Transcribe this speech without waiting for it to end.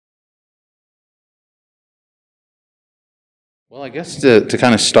Well, I guess to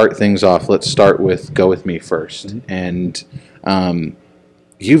kind of start things off, let's start with Go With Me first. And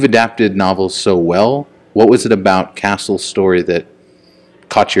you've adapted novels so well. What was it about Castle's story that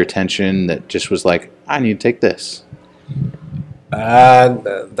caught your attention, that just was like, I need to take this?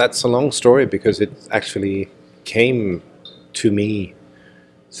 That's a long story because it actually came to me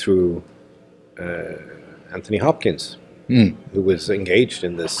through Anthony Hopkins, who was engaged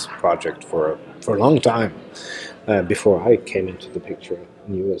in this project for a long time before I came into the picture,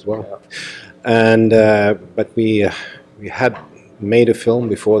 and you as well. And but we had made a film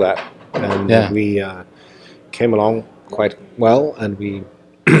before that, and we came along quite well, and we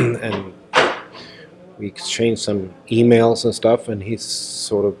and we exchanged some emails and stuff, and he's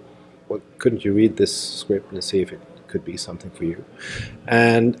sort of, well, couldn't you read this script and see if it could be something for you?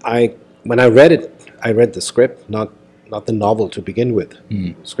 And when I read it, I read the script, not the novel to begin with,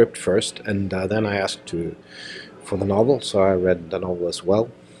 script first, and then I asked for the novel, so I read the novel as well,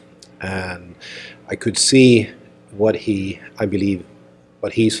 and I could see I believe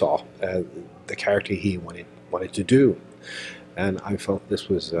what he saw, the character he wanted to do, and I felt this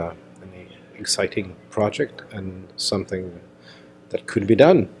was an exciting project and something that could be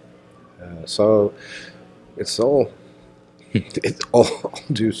done. So it's all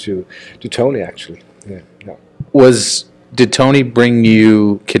due to Tony, actually. Yeah. Did Tony bring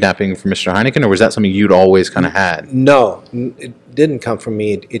you Kidnapping from Mr. Heineken, or was that something you'd always kind of had? No, it didn't come from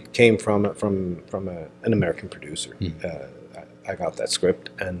me. It came from an American producer. I got that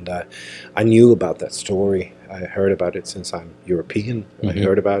script, and I knew about that story. I heard about it since I'm European. I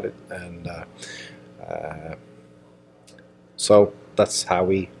heard about it, and so that's how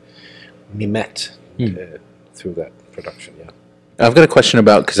we met through that production. Yeah. I've got a question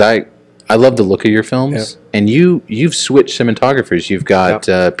about, because I love the look of your films, and you've switched cinematographers. You've got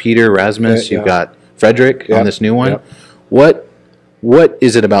Peter Rasmus, you've got Frederick on this new one. What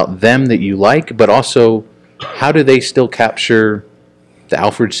is it about them that you like, but also how do they still capture the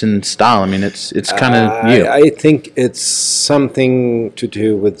Alfredson style? I mean, it's kind of you. I think it's something to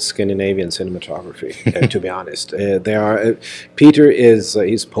do with Scandinavian cinematography. To be honest, Peter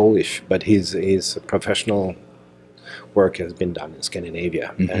he's Polish, but his professional work has been done in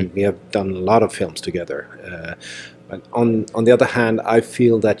Scandinavia, and we have done a lot of films together. But on the other hand, I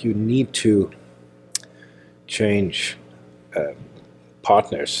feel that you need to change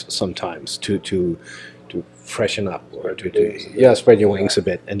partners sometimes to freshen up, or to spread your wings a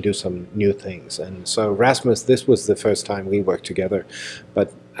bit and do some new things. And so Rasmus, this was the first time we worked together,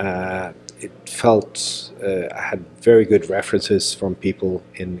 but it felt I had very good references from people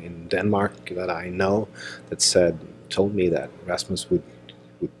in Denmark that I know that told me that Rasmus would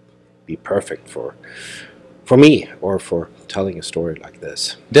be perfect for me, or for telling a story like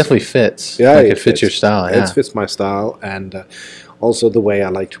this. Definitely fits. Yeah, like it fits your style. Yeah. It fits my style, and also the way I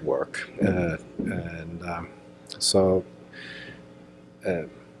like to work. So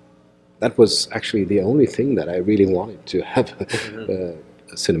that was actually the only thing that I really wanted, to have a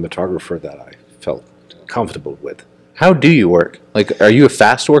cinematographer that I felt comfortable with. How do you work? Like, are you a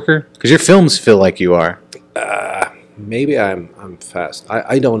fast worker? Because your films feel like you are. Maybe I'm fast.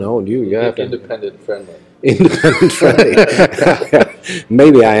 I don't know. You have independent friendly. Independent friendly.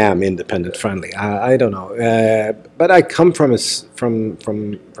 Maybe I am independent friendly. I don't know. But I come from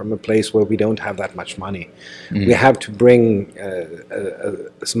a place where we don't have that much money. We have to bring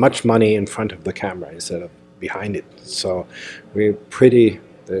as much money in front of the camera instead of behind it. So we're the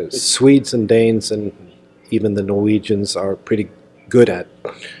Swedes and Danes and even the Norwegians are pretty good at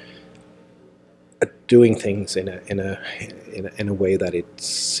doing things in a way that it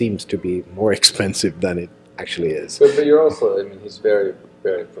seems to be more expensive than it actually is. But you're also, I mean, he's very,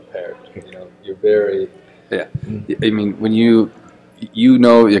 very prepared. You know, you're very, I mean, when you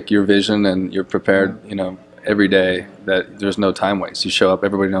know, like, your vision, and you're prepared, you know, every day, that there's no time waste. You show up,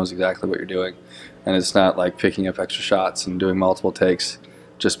 everybody knows exactly what you're doing, and it's not like picking up extra shots and doing multiple takes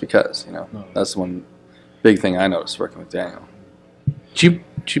just because, you know. That's one big thing I noticed working with Daniel. Do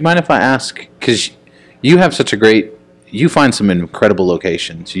you mind if I ask, because you have such a great, you find some incredible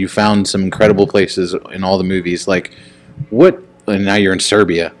locations. You found some incredible places in all the movies. Like, and now you're in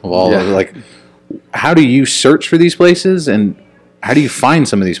Serbia, of all, like, how do you search for these places, and how do you find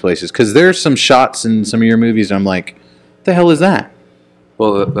some of these places? Because there's some shots in some of your movies, and I'm like, what the hell is that?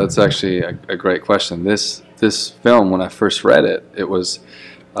 Well, that's actually a great question. This film, when I first read it, it was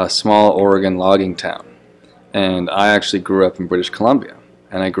a small Oregon logging town. And I actually grew up in British Columbia,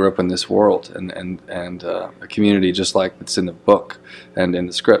 and I grew up in this world and a community just like it's in the book and in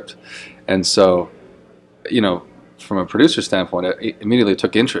the script. And so, you know, from a producer standpoint, I immediately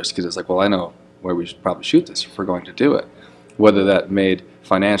took interest, because it's like, well, I know where we should probably shoot this if we're going to do it. whether that made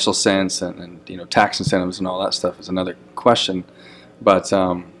financial sense and you know, tax incentives and all that stuff is another question. But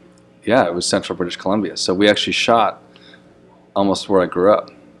yeah, it was Central British Columbia, so we actually shot almost where I grew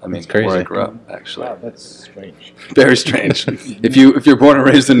up. I mean, where I grew up, actually. Wow, that's strange. Very strange. if you're born and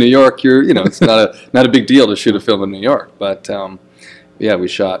raised in New York, you know, it's not a big deal to shoot a film in New York. But yeah, we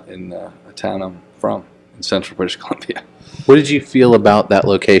shot in a town I'm from, in Central British Columbia. What did you feel about that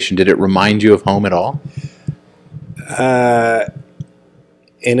location? Did it remind you of home at all?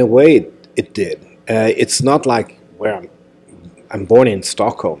 In a way, it did. It's not like where I'm born in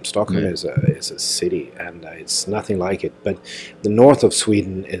Stockholm. Stockholm is a city, and it's nothing like it. But the north of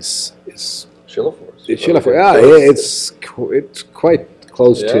Sweden is Skillefors. Skillefors. Yeah, it's quite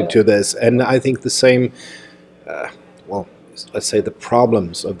close to this, and I think the same. Well, let's say the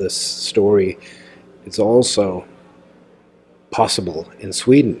problems of this story. It's also possible in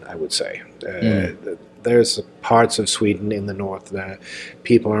Sweden, I would say. There's parts of Sweden in the north that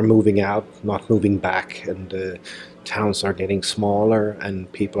people are moving out, not moving back, and towns are getting smaller,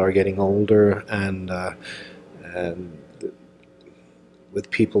 and people are getting older, and with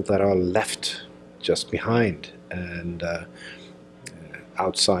people that are left just behind and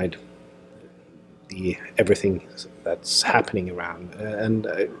outside everything that's happening around, and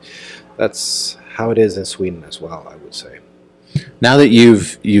that's how it is in Sweden as well, I would say. Now that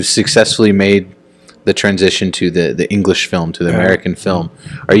you've successfully made the transition to the English film, to the American film,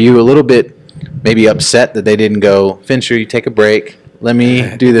 are you a little bit maybe upset that they didn't go, Fincher, you take a break, let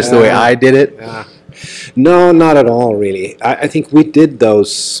me do this the way I did it? No, not at all, really. I think we did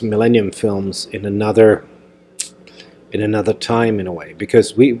those Millennium films in another time, in a way,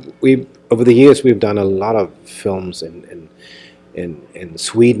 because we over the years we've done a lot of films in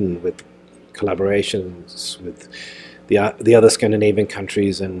Sweden with collaborations with the other Scandinavian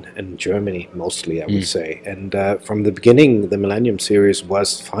countries and Germany mostly, I would say. And from the beginning, the Millennium series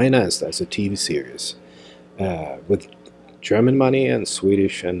was financed as a TV series with German money and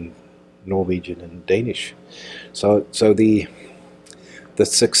Swedish and Norwegian and Danish. So the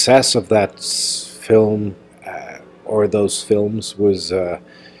success of that film or those films was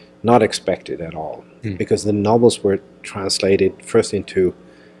not expected at all, because the novels were translated first into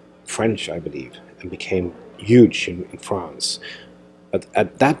French, I believe, and became huge in France. But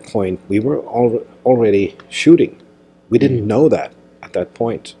at that point, we were already shooting. We didn't know that at that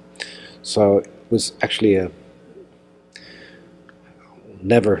point. So it was actually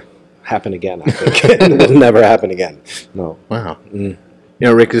never happen again, I think. It will never happen again. No. Wow. You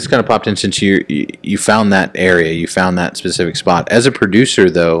know, Rick, this kind of popped in since you found that area, you found that specific spot. As a producer,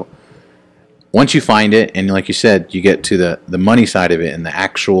 though, once you find it, and like you said, you get to the money side of it and the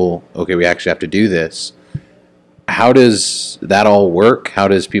actual, okay, we actually have to do this. How does that all work? How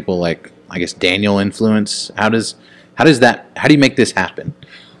does people like, I guess, Daniel influence? How do you make this happen?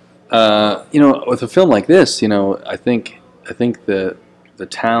 You know, with a film like this, you know, I think the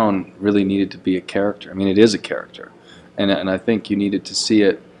town really needed to be a character. I mean, it is a character, and I think you needed to see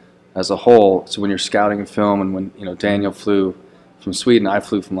it as a whole. So when you're scouting a film, and when, you know, Daniel flew from Sweden, I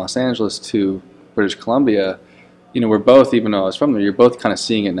flew from Los Angeles to British Columbia, you know, we're both, even though I was from there, you're both kind of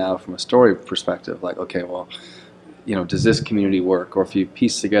seeing it now from a story perspective. Like, okay, well, you know, does this community work? Or if you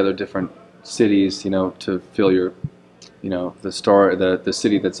piece together different cities, you know, to fill your, you know, the story, the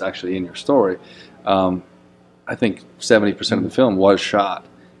city that's actually in your story. I think 70% of the film was shot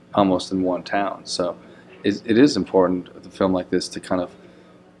almost in one town. So it is important with a film like this to kind of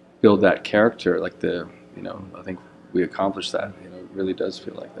build that character. Like you know, I think we accomplished that. You know, it really does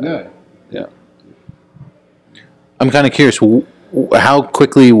feel like that. Yeah. I'm kind of curious, how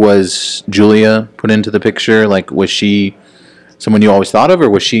quickly was Julia put into the picture? Like, was she someone you always thought of, or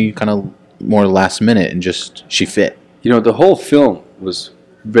was she kind of more last minute and just she fit? You know, the whole film was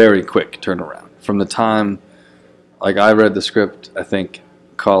very quick turnaround. From the time, like, I read the script, I think,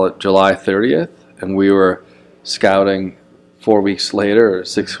 call it July 30th, and we were scouting 4 weeks later or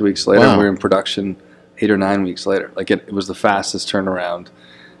 6 weeks later. Wow. We were in production 8 or 9 weeks later. Like, it was the fastest turnaround,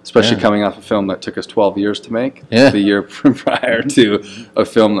 especially coming off a film that took us 12 years to make. The year prior to a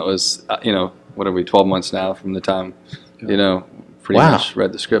film that was, you know, what are we, 12 months now from the time, you know, pretty much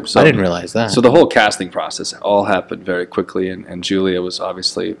read the script. So, I didn't realize that. So the whole casting process all happened very quickly, and Julia was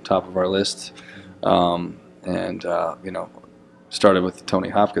obviously top of our list. You know, started with Tony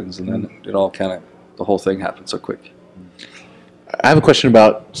Hopkins, and then it all kind of, the whole thing happened so quick. I have a question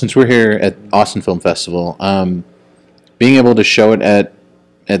about, since we're here at Austin Film Festival, being able to show it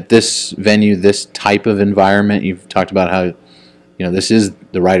at this venue, this type of environment. You've talked about how, you know, this is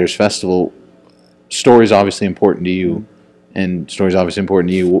the Writers' Festival. Story is obviously important to you, and story is obviously important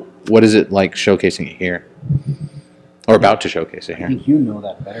to you. What is it like showcasing it here? Or about to showcase it I here. think you know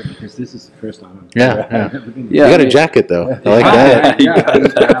that better because this is the first time. Yeah. Yeah, You got a jacket though. I like that.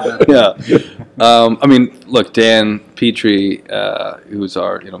 I mean, look, Dan Petrie, who's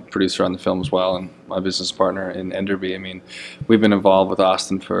our producer on the film as well, and my business partner in Enderby. I mean, we've been involved with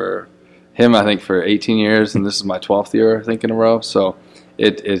Austin for him, I think, for 18 years, and this is my 12th year, I think, in a row. So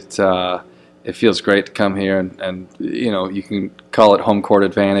it feels great to come here, and you can call it home court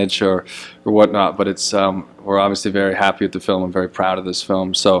advantage or whatnot, but it's we're obviously very happy with the film. I'm very proud of this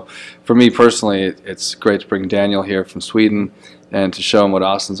film. So for me personally, it's great to bring Daniel here from Sweden and to show him what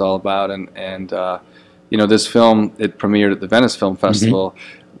Austin's all about. And this film, it premiered at the Venice Film Festival,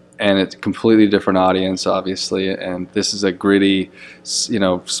 and it's a completely different audience, obviously. And this is a gritty,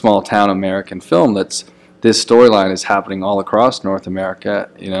 small town American film this storyline is happening all across North America,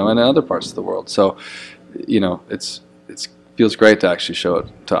 and in other parts of the world. So, it feels great to actually show it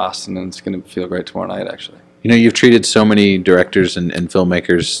to Austin, and it's going to feel great tomorrow night, actually. You've treated so many directors and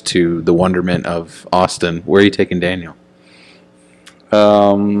filmmakers to the wonderment of Austin. Where are you taking Daniel?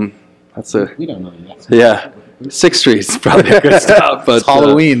 That's We don't know yet. Yeah. 6th Street's probably a good stop. But It's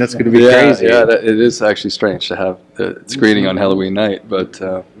Halloween. That's going to be crazy. Yeah, it is actually strange to have the screening on Halloween night, but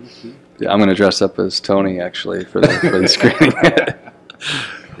I'm going to dress up as Tony, actually, for the screening.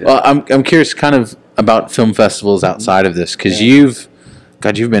 Well, I'm curious kind of about film festivals outside of this, because you've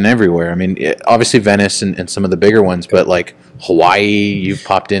been everywhere. I mean, obviously Venice and some of the bigger ones, but like Hawaii, you've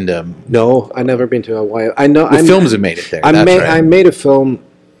popped into. No, I've never been to Hawaii. I know The films have made it there. I made a film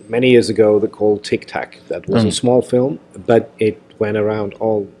many years ago called Tic Tac. That was a small film, but it went around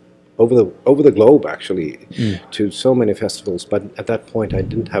all over the globe, actually, to so many festivals. But at that point, I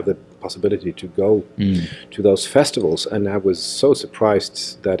didn't have the possibility to go to those festivals, and I was so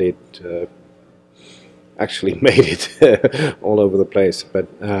surprised that it actually made it all over the place. But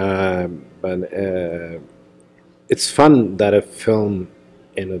it's fun that a film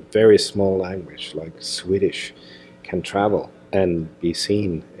in a very small language like Swedish can travel and be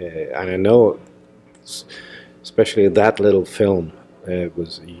seen. And I know, especially that little film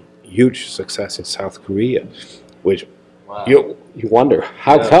was a huge success in South Korea, which you wonder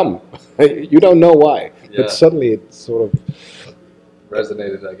how come. You don't know why, but suddenly it sort of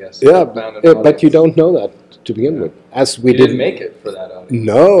resonated, I guess. but you don't know that to begin with. As we didn't make it for that audience.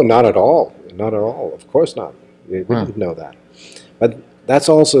 No, not at all. Not at all. Of course not. We didn't know that. But that's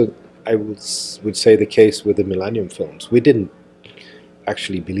also, I would say, the case with the Millennium films. We didn't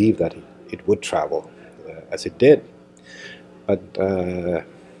actually believe that it would travel as it did, but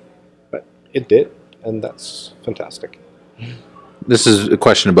it did, and that's fantastic. This is a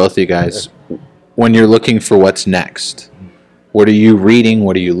question to both of you guys. When you're looking for what's next, what are you reading?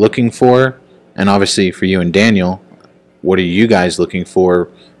 What are you looking for? And obviously for you and Daniel, what are you guys looking for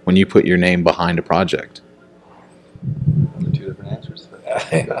when you put your name behind a project? Two different answers.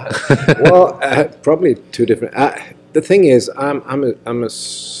 Well, probably two different. The thing is, I'm a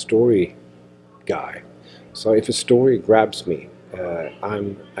story guy. So if a story grabs me,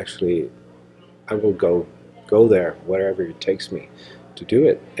 I will go there wherever it takes me to do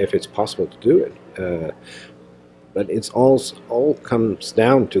it, if it's possible to do it. But it's all comes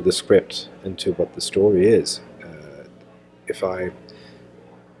down to the script and to what the story is. If I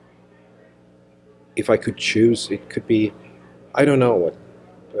could choose, it could be, I don't know what,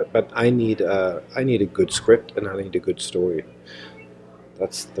 but I need a good script and I need a good story.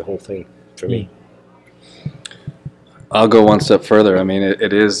 That's the whole thing for me. I'll go one step further. I mean,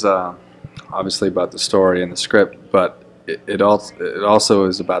 it is obviously about the story and the script, but it also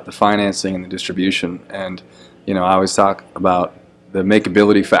is about the financing and the distribution. And I always talk about the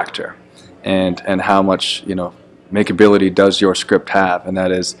makeability factor, and how much makeability does your script have, and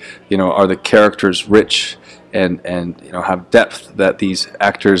that is, are the characters rich and have depth that these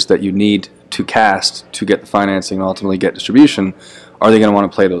actors that you need to cast to get the financing and ultimately get distribution, are they going to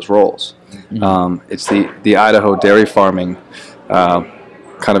want to play those roles? It's the Idaho dairy farming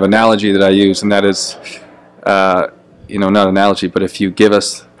kind of analogy that I use, and that is, not analogy, but if you give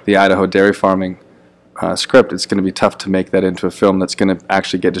us the Idaho dairy farming script, it's going to be tough to make that into a film that's going to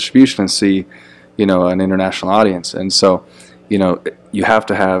actually get distribution and see, an international audience. And so, you have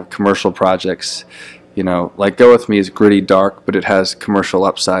to have commercial projects. Like Go With Me is gritty, dark, but it has commercial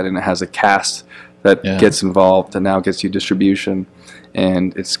upside, and it has a cast that gets involved and now gets you distribution.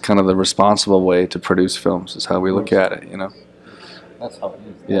 And it's kind of the responsible way to produce films is how we look at it, That's how it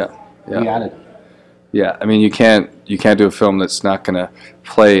is. Yeah. Reality. Yeah, I mean, you can't do a film that's not going to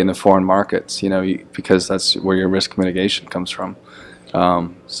play in the foreign markets, because that's where your risk mitigation comes from.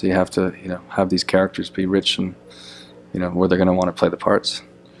 So you have to, have these characters be rich and, where they're going to want to play the parts.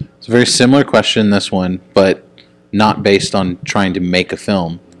 It's a very similar question, this one, but not based on trying to make a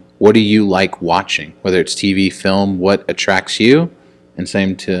film. What do you like watching? Whether it's TV, film, what attracts you? And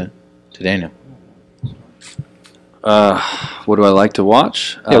same to Daniel. What do I like to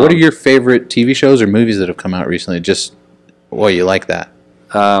watch? Yeah, what are your favorite TV shows or movies that have come out recently? Just why you like that?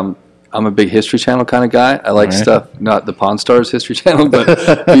 I'm a big History Channel kind of guy. I like stuff, not the Pawn Stars History Channel,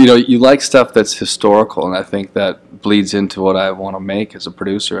 but you like stuff that's historical, and I think that bleeds into what I want to make as a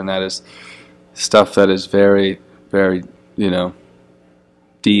producer, and that is stuff that is very, very,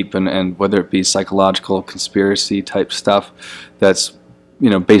 deep, and whether it be psychological, conspiracy type stuff that's,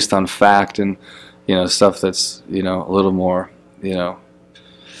 based on fact, and, stuff that's, a little more,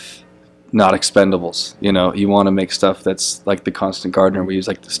 not expendables. You want to make stuff that's like the Constant Gardener. We use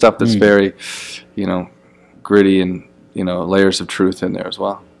like the stuff that's very, gritty, and layers of truth in there as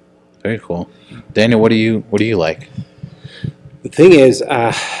well. Very cool. Daniel, what do you like? The thing is,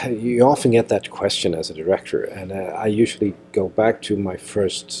 you often get that question as a director, and I usually go back to my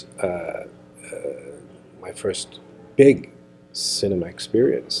first big cinema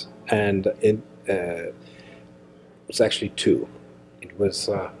experience, and it was actually two. It was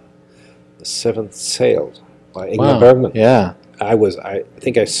The Seventh Sail by Ingmar Bergman. Yeah. I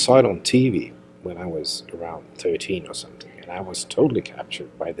think I saw it on TV when I was around 13 or something, and I was totally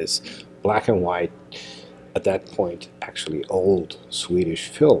captured by this black and white, at that point, actually old Swedish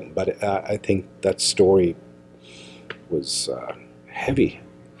film. But I think that story was heavy.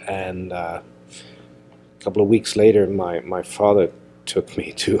 And a couple of weeks later, my father took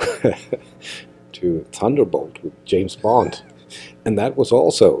me to to Thunderbolt with James Bond, and that was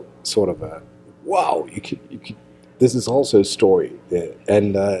also sort of a wow. You could this is also a story,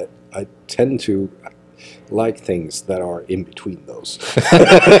 and I tend to like things that are in between those.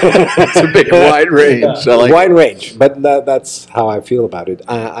 It's a big wide range. Yeah. Wide range, but that's how I feel about it.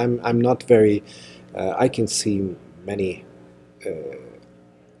 I'm not very. I can see many.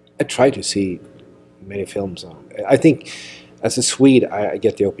 I try to see many films. I think as a Swede, I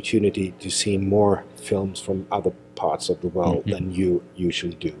get the opportunity to see more films from other parts of the world than you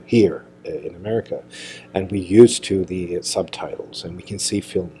usually do here in America, and we're used to the subtitles, and we can see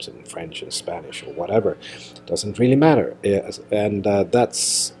films in French and Spanish or whatever. It doesn't really matter, and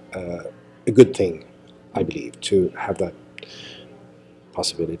that's a good thing, I believe, to have that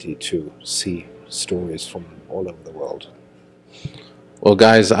possibility to see stories from all over the world. Well,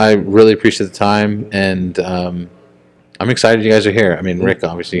 guys, I really appreciate the time, and I'm excited you guys are here. I mean, Rick,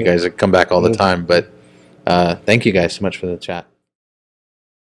 obviously, you guys come back all the time, but thank you guys so much for the chat.